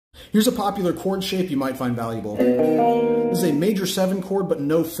Here's a popular chord shape you might find valuable. This is a major 7 chord, but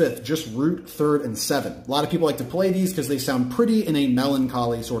no 5th, just root, 3rd, and 7. A lot of people like to play these because they sound pretty in a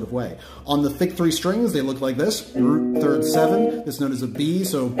melancholy sort of way. On the thick 3 strings, they look like this: root, 3rd, 7. This is known as a B,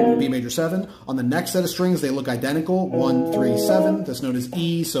 so B major 7. On the next set of strings, they look identical: 1, 3, 7. That's known as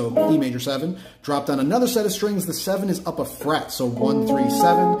E, so E major 7. Drop down another set of strings, the 7 is up a fret, so 1, 3,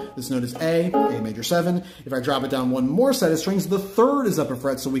 7. This is known as A major 7. If I drop it down one more set of strings, the 3rd is up a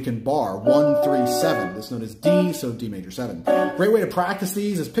fret, so we can bar: 1, 3, 7. This is known as D, so D major 7. Great way to practice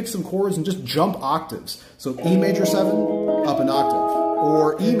these is pick some chords and just jump octaves. So E major 7, up an octave.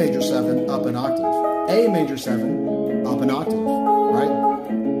 Or E major 7, up an octave. A major 7, up an octave, right?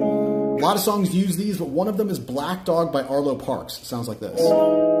 A lot of songs use these, but one of them is Black Dog by Arlo Parks. It sounds like this. I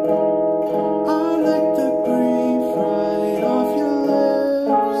like